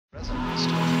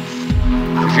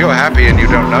If you're happy and you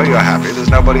don't know you're happy, there's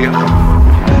nobody else.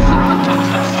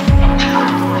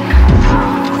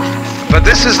 But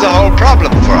this is the whole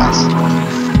problem for us.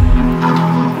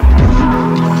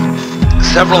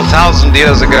 Several thousand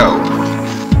years ago,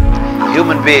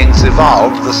 human beings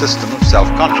evolved the system of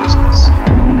self-consciousness.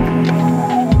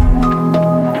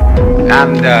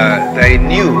 And they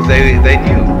knew.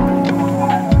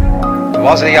 There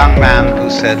was a young man who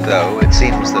said, though, it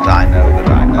seems that I know that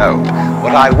I know.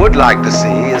 What I would like to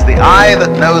see is the I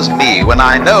that knows me when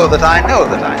I know that I know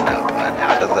that I know. And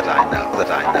how does that I know that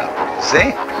I know?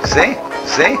 See? See?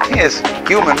 See? Yes.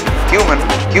 Human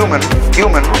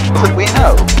that we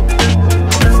know.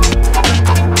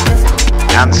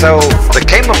 And so there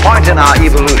came a point in our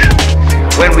evolution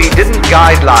when we didn't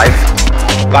guide life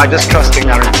by just trusting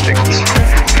our instincts.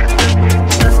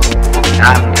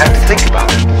 And had to think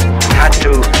about it. Had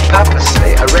to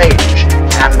purposely arrange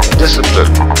and discipline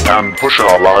and push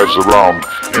our lives around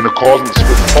in accordance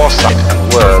with foresight and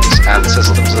words and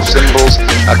systems of symbols,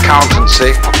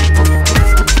 accountancy,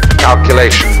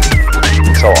 calculation,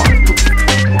 and so on.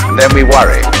 And then we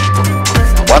worry.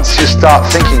 Once you start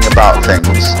thinking about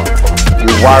things, you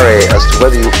worry as to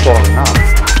whether you've thought enough.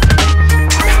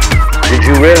 Did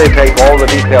you really take all the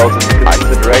details into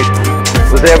consideration?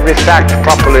 Was every fact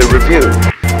properly reviewed?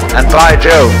 And by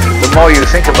Jove, the more you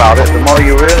think about it, the more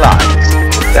you realize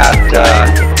that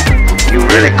you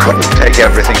really couldn't take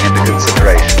everything into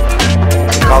consideration,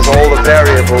 because all the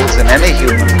variables in any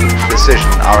human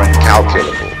decision are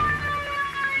incalculable.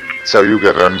 So you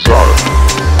get anxiety.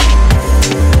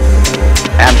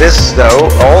 And this, though,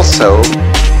 also,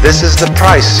 this is the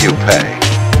price you pay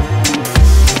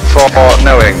for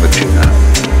knowing that you know.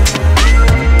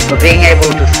 For being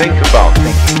able to think about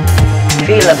thinking,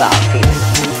 feel about feeling.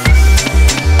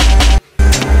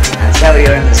 So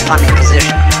you're in this funny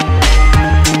position.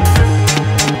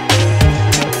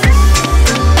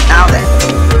 Now then,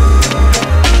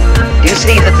 you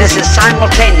see that this is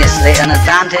simultaneously an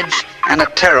advantage and a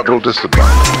terrible disadvantage.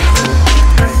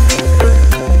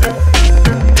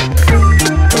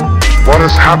 What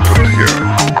has happened here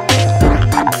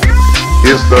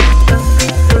is that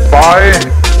by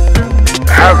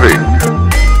having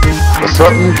a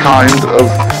certain kind of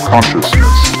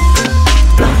consciousness,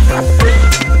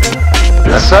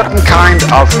 a certain kind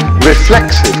of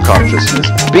reflexive consciousness,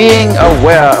 being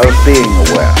aware of being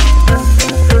aware,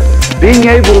 being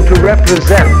able to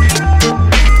represent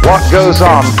what goes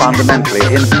on fundamentally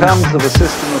in terms of a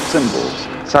system of symbols,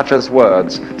 such as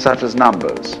words, such as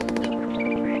numbers.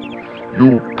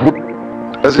 You put,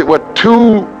 as it were,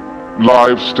 two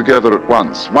lives together at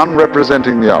once, one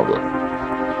representing the other.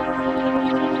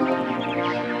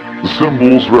 The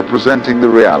symbols representing the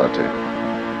reality.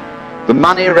 The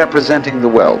money representing the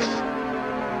wealth.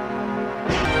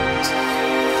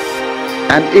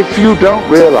 And if you don't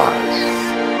realize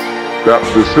that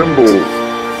the symbol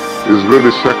is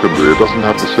really secondary, it doesn't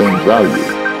have the same value.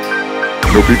 You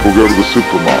know, people go to the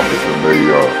supermarket and they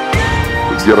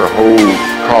get a whole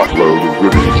cartload of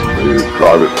goodies and they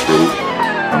drive it through,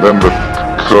 and then the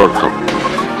clerk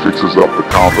fixes up the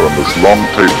counter and this long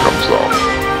tape comes out.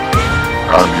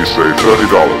 And you say, $30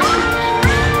 please.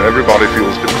 Everybody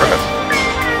feels depressed.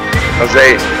 Because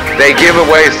they give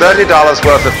away $30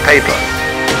 worth of paper,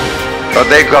 but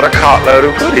they've got a cartload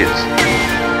of goodies.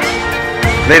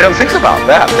 They don't think about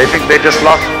that. They think they just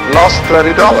lost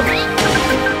 $30.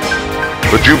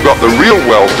 But you've got the real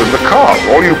wealth in the cart.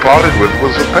 All you parted with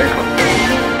was the paper.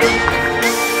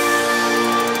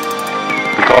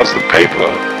 Because the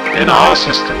paper in our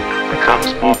system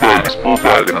becomes more valuable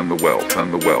than the wealth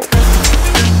and the wealth.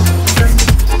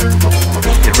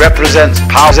 It represents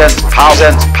power,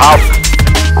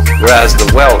 whereas the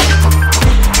wealth,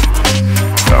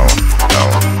 no.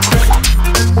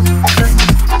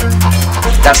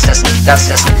 That's just.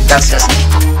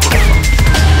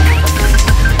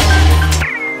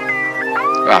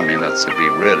 I mean, that's to be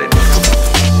really mixed up.